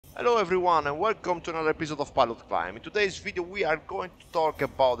Hello everyone and welcome to another episode of PILOTCLIMB. In today's video we are going to talk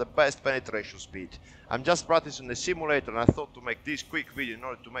about the best penetration speed. I'm just practicing the simulator and I thought to make this quick video in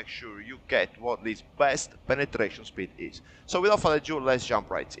order to make sure you get what this best penetration speed is. So without further ado, let's jump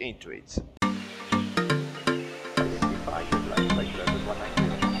right into it.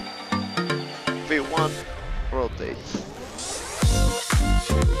 V1, rotate.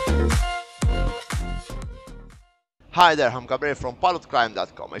 Hi there, I'm Gabriele from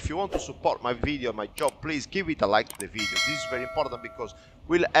PILOTCLIMB.com. If you want to support my video, my job, please give it a like to the video. This is very important because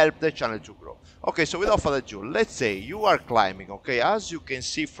will help the channel to grow. Okay, so without further ado, let's say you are climbing, okay? As you can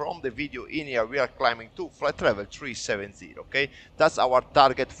see from the video in here, we are climbing to flight level 370, okay? That's our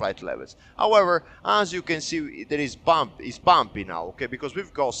target flight levels. However, as you can see, there is bumpy now, okay? Because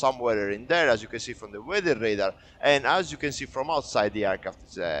we've got somewhere in there, as you can see from the weather radar, and as you can see from outside, the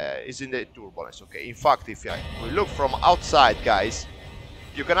aircraft is in the turbulence, okay? In fact, if we look from outside, guys,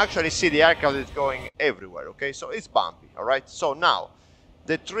 you can actually see the aircraft is going everywhere, okay? So it's bumpy, all right? So now,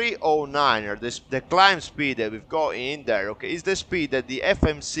 the 309er, the climb speed that we've got in there, okay, is the speed that the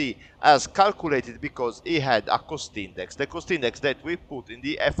FMC has calculated because it had a cost index. The cost index that we put in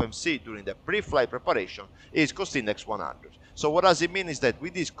the FMC during the pre-flight preparation is cost index 100. So what does it mean is that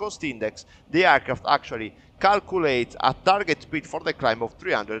with this cost index, the aircraft actually calculates a target speed for the climb of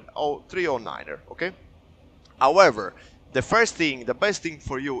 300 or 309er, okay? However, the best thing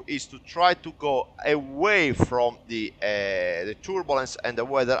for you is to try to go away from the turbulence and the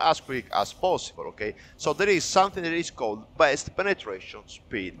weather as quick as possible, okay? So there is something that is called best penetration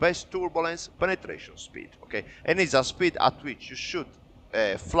speed, best turbulence penetration speed, okay? And it's a speed at which you should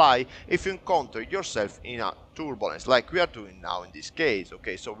fly if you encounter yourself in a turbulence like we are doing now in this case,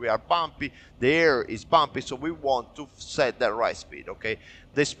 okay? So we are bumpy, the air is bumpy, so we want to set the right speed, okay?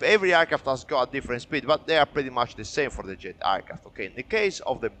 Every aircraft has got a different speed, but they are pretty much the same for the jet aircraft, okay? In the case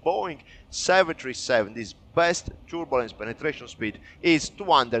of the Boeing 737, this best turbulence penetration speed is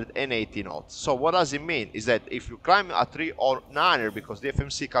 280 knots. So what does it mean is that if you climb a 309er, because the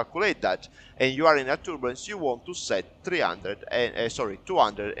FMC calculate that, and you are in a turbulence, you want to set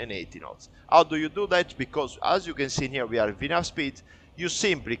 280 knots. How do you do that? Because as you can see in here, we are VNAV speed. You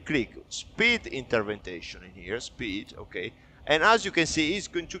simply click speed intervention in here, speed, okay? And as you can see, it's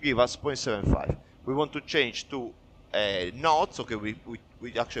going to give us 0.75. We want to change to knots, okay? We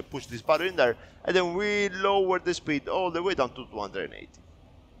actually push this button in there, and then we lower the speed all the way down to 280.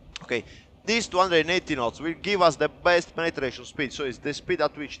 Okay, these 280 knots will give us the best penetration speed, so it's the speed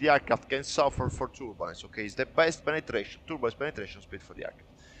at which the aircraft can suffer for turbulence, okay? It's the best turbulence penetration speed for the aircraft.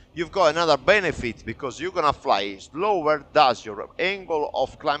 You've got another benefit because you're gonna fly slower, thus your angle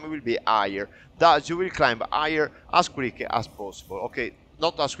of climbing will be higher, thus you will climb higher as quick as possible, okay?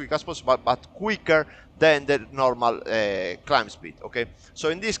 Not as quick as possible, but quicker than the normal climb speed, okay? So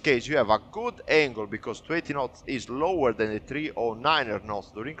in this case, you have a good angle because 280 knots is lower than the 309er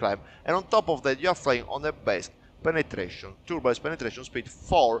knots during climb, and on top of that, you are flying on the best turbulence penetration speed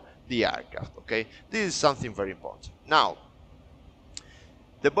for the aircraft, okay? This is something very important. Now,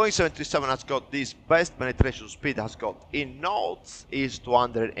 the Boeing 737 has got this best penetration speed, has got in knots is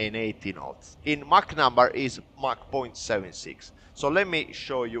 280 knots. In Mach number is Mach 0.76. So let me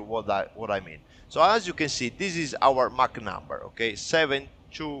show you what I mean. So as you can see, this is our Mach number, okay?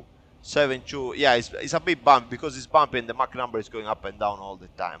 7272. Yeah, it's a bit bumpy because it's bumpy and the Mach number is going up and down all the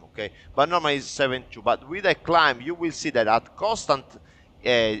time, okay? But normally it's 72. But with a climb, you will see that at constant true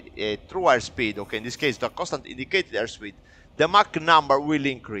airspeed, okay? In this case, the constant indicated airspeed, the Mach number will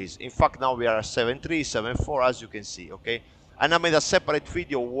increase. In fact, now we are at 73, 74, as you can see, okay? And I made a separate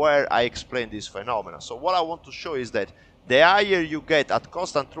video where I explain this phenomenon. So what I want to show is that the higher you get at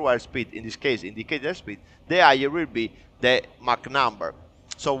constant true airspeed, in this case indicated airspeed, the higher will be the Mach number.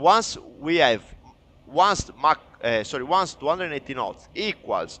 So once 280 knots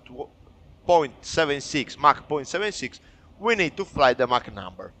equals to 0.76, Mach 0.76, we need to fly the Mach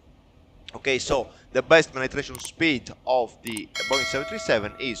number. Okay, so the best penetration speed of the Boeing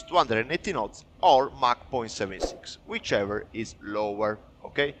 737 is 280 knots or Mach 0.76, whichever is lower,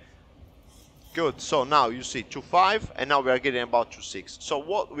 okay? Good, so now you see 2.5 and now we are getting about 2.6. So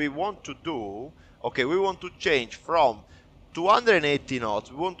what we want to do, okay, we want to change from 280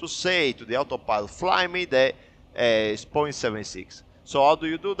 knots, we want to say to the autopilot, fly me the 0.76. So how do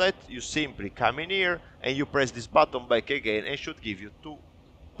you do that? You simply come in here and you press this button back again and it should give you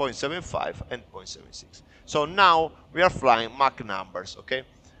 0.75 and 0.76. So now we are flying Mach numbers, okay?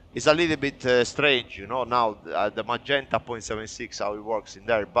 It's a little bit strange, you know, now the magenta 0.76, how it works in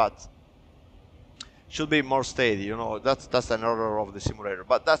there, but should be more steady, you know, that's an error of the simulator.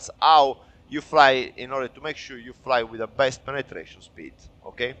 But that's how you fly, in order to make sure you fly with the best penetration speed.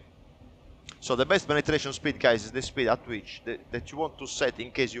 Okay, so the best penetration speed, guys, is the speed at which that you want to set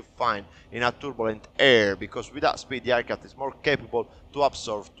in case you find in a turbulent air, because with that speed the aircraft is more capable to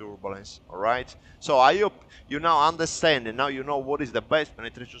absorb turbulence. All right, so I hope you now understand, and now you know what is the best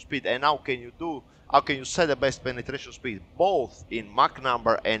penetration speed and how can you set the best penetration speed both in Mach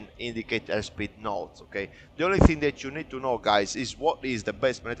number and indicate airspeed nodes. Okay, the only thing that you need to know, guys, is what is the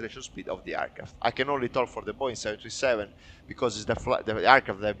best penetration speed of the aircraft. I can only talk for the Boeing 737 because it's the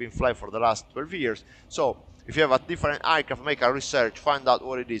aircraft that have been flying for the last 12 years. So if you have a different aircraft, make a research, find out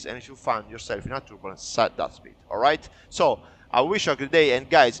what it is, and if you find yourself in a turbulence, set that speed. All right, so I wish you a good day, and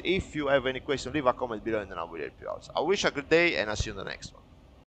guys, if you have any question, leave a comment below and then I will help you out. I wish you a good day, and I'll see you in the next one.